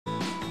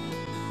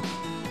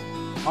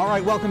All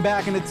right, welcome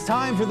back, and it's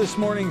time for this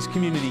morning's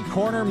Community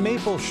Corner.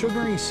 Maple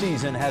sugaring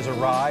season has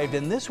arrived,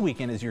 and this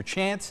weekend is your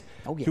chance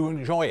to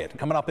enjoy it.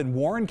 Coming up in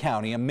Warren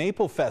County, a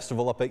maple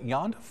festival up at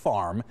Yonda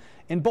Farm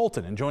in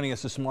Bolton. And joining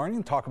us this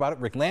morning to talk about it,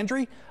 Rick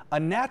Landry, a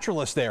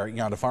naturalist there at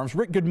Yonda Farms.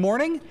 Rick, good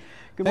morning.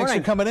 Good morning.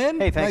 Thanks for coming in.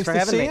 Hey, thanks for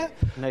having me.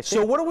 Nice to see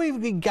you. So what do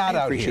we got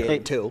out here?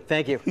 Appreciate it too.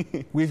 Thank you.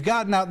 We've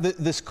got now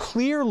this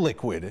clear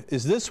liquid.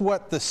 Is this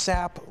what the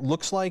sap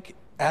looks like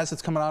as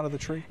it's coming out of the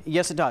tree?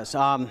 Yes, it does.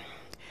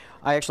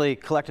 I actually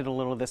collected a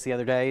little of this the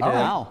other day.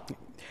 Wow.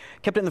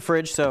 Kept it in the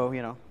fridge, so,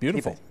 you know,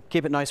 beautiful.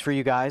 Keep it nice for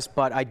you guys.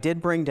 But I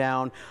did bring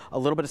down a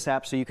little bit of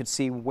sap so you could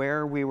see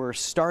where we were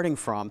starting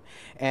from.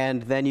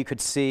 And then you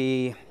could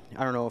see,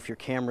 I don't know if your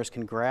cameras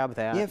can grab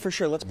that. Yeah, for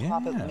sure. Let's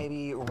pop it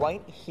maybe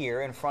right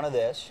here in front of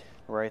this.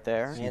 Right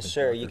there. Yes,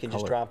 sir. You can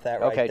just drop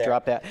that right there. Okay,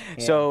 drop that.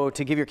 Yeah. So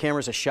to give your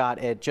cameras a shot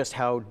at just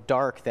how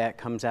dark that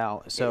comes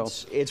out. So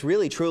it's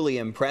really, truly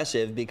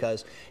impressive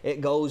because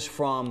it goes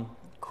from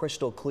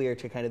crystal clear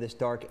to kind of this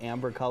dark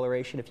amber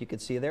coloration, if you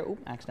could see there. Ooh,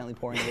 accidentally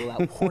pouring a little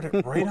out. Poured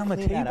it right on the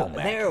table, man.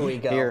 There we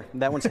go. Here,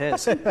 that one's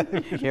his.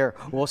 Here,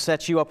 we'll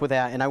set you up with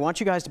that. And I want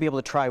you guys to be able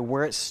to try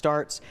where it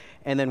starts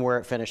and then where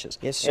it finishes.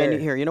 Yes, sir.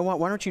 And here, you know what?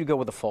 Why don't you go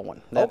with the full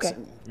one? Okay.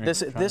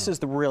 This is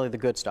really the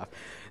good stuff.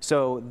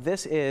 So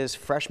this is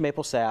fresh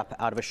maple sap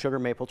out of a sugar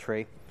maple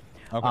tree.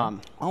 Okay.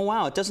 Oh,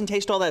 wow. It doesn't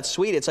taste all that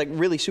sweet. It's like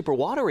really super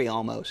watery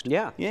almost.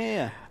 Yeah.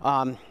 Yeah.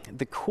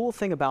 The cool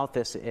thing about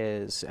this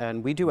is,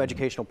 and we do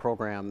educational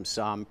programs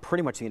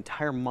pretty much the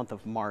entire month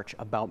of March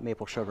about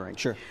maple sugaring.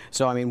 Sure.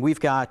 So, I mean, we've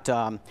got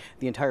the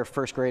entire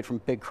first grade from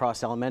Big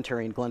Cross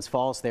Elementary in Glens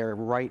Falls there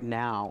right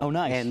now. Oh,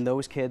 nice. And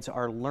those kids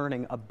are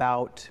learning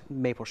about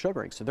maple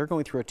sugaring. So they're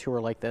going through a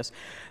tour like this.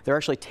 They're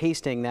actually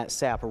tasting that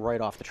sap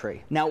right off the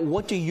tree. Now,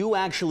 what do you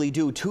actually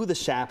do to the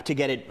sap to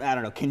get it, I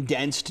don't know,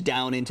 condensed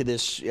down into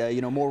this,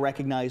 more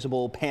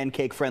recognizable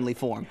pancake-friendly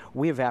form?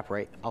 We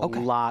evaporate a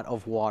lot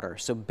of water.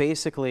 So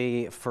basically,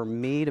 for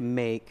me to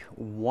make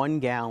 1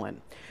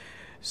 gallon,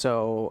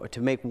 so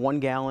to make 1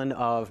 gallon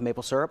of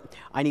maple syrup,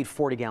 I need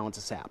 40 gallons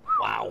of sap.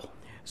 Wow.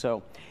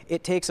 So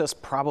it takes us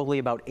probably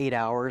about 8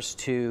 hours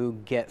to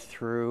get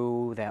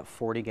through that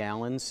 40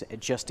 gallons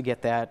just to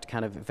get that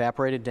kind of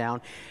evaporated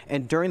down.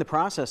 And during the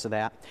process of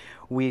that,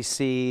 we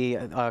see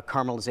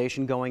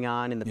caramelization going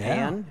on in the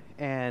pan,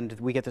 and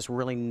we get this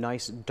really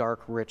nice,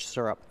 dark, rich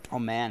syrup. Oh,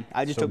 man.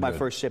 I just took my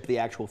first sip of the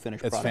actual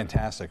finished product. It's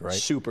fantastic, right?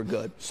 Super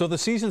good. So the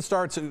season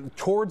starts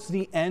towards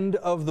the end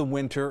of the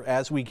winter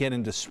as we get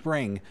into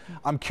spring.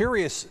 I'm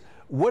curious,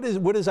 what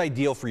is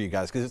ideal for you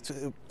guys?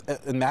 Because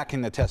and Matt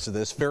can attest to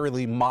this,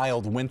 fairly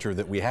mild winter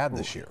that we had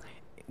this year.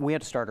 We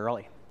had to start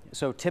early.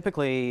 So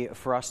typically,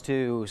 for us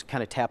to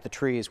kind of tap the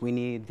trees, we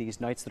need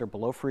these nights that are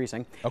below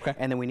freezing,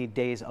 and then we need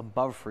days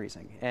above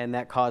freezing, and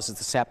that causes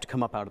the sap to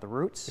come up out of the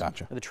roots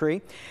of the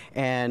tree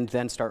and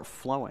then start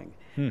flowing.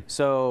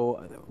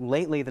 So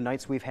lately, the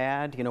nights we've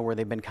had, where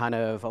they've been kind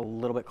of a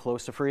little bit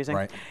close to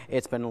freezing,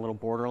 it's been a little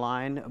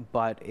borderline,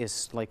 but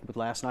it's like with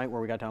last night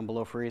where we got down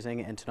below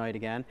freezing, and tonight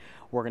again,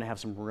 we're going to have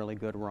some really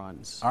good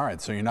runs. All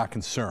right, so you're not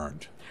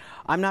concerned?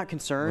 I'm not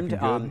concerned.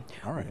 All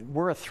right.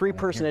 We're a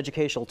 3-person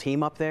educational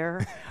team up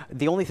there.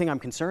 The only thing I'm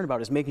concerned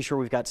about is making sure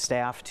we've got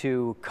staff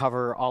to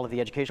cover all of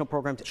the educational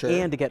programs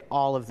and to get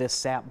all of this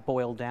sap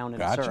boiled down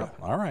into syrup.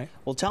 All right.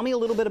 Well, tell me a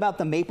little bit about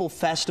the Maple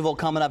Festival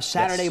coming up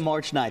Saturday,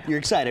 March 9th. You're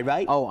excited,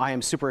 right? Oh, I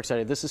am super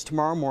excited. This is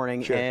tomorrow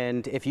morning,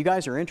 and if you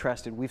guys are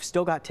interested, we've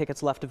still got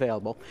tickets left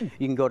available.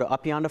 You can go to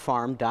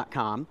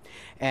upyondafarm.com,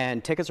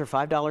 and tickets are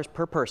 $5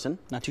 per person.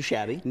 Not too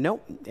shabby.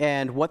 Nope.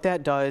 And what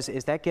that does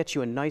is that gets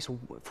you a nice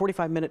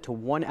 45-minute to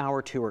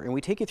 1-hour tour, and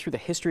we take you through the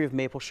history of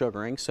maple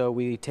sugaring. So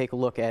we take a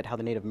look at how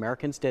the Native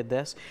Americans did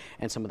this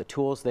and some of the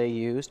tools they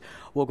used.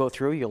 We'll go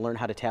through, you'll learn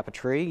how to tap a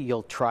tree,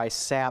 you'll try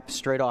sap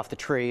straight off the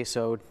tree,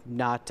 so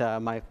not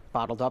my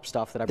bottled up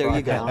stuff that I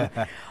brought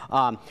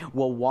down.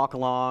 We'll walk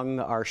along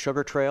our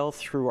sugar trail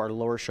through our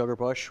lower sugar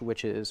bush,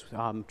 which is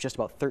just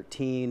about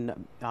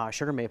 13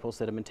 sugar maples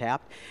that have been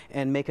tapped,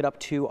 and make it up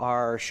to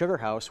our sugar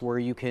house where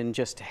you can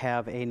just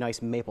have a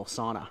nice maple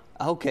sauna.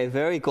 Okay,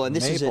 very cool. And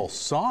this maple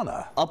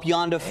sauna. Up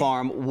Yonda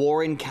Farm,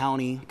 Warren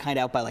County, kind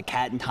of out by like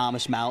Cat and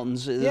Thomas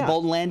Mountains, the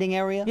Bolton Landing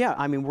area? Yeah,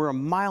 I mean, we're a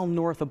mile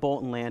north of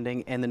Bolton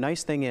Landing, and the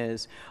nice thing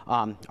is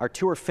our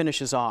tour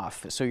finishes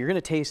off. So you're going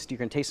to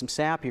taste some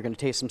sap, you're going to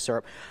taste some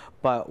syrup.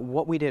 But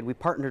what we did, we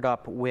partnered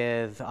up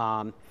with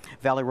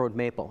Valley Road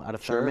Maple out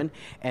of Thurman,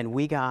 and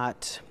we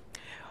got,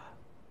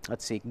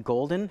 let's see,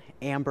 golden,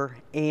 amber,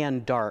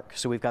 and dark.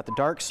 So we've got the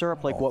dark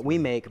syrup like what we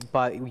make,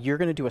 but you're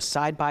going to do a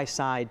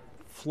side-by-side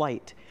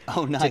flight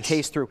to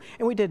taste through.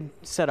 And we did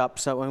set up,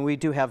 and we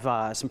do have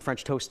some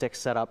French toast sticks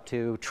set up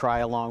to try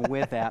along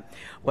with that.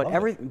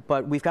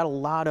 But we've got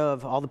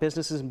all the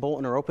businesses in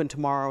Bolton are open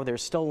tomorrow.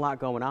 There's still a lot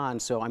going on.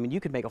 So, I mean, you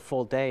could make a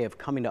full day of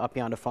coming to Up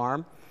Yonda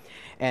Farm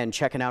and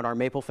checking out our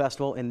Maple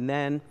Festival, and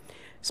then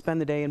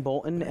spend the day in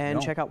Bolton and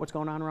check out what's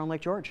going on around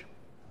Lake George.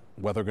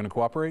 Weather going to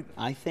cooperate?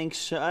 I think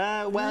so.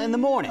 Well, in the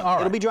morning.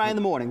 It'll be dry in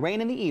the morning, rain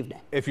in the evening.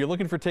 If you're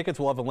looking for tickets,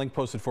 we'll have a link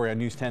posted for you on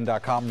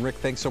news10.com. Rick,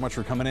 thanks so much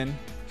for coming in.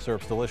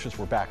 Syrup's delicious.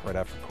 We're back right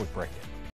after a quick break.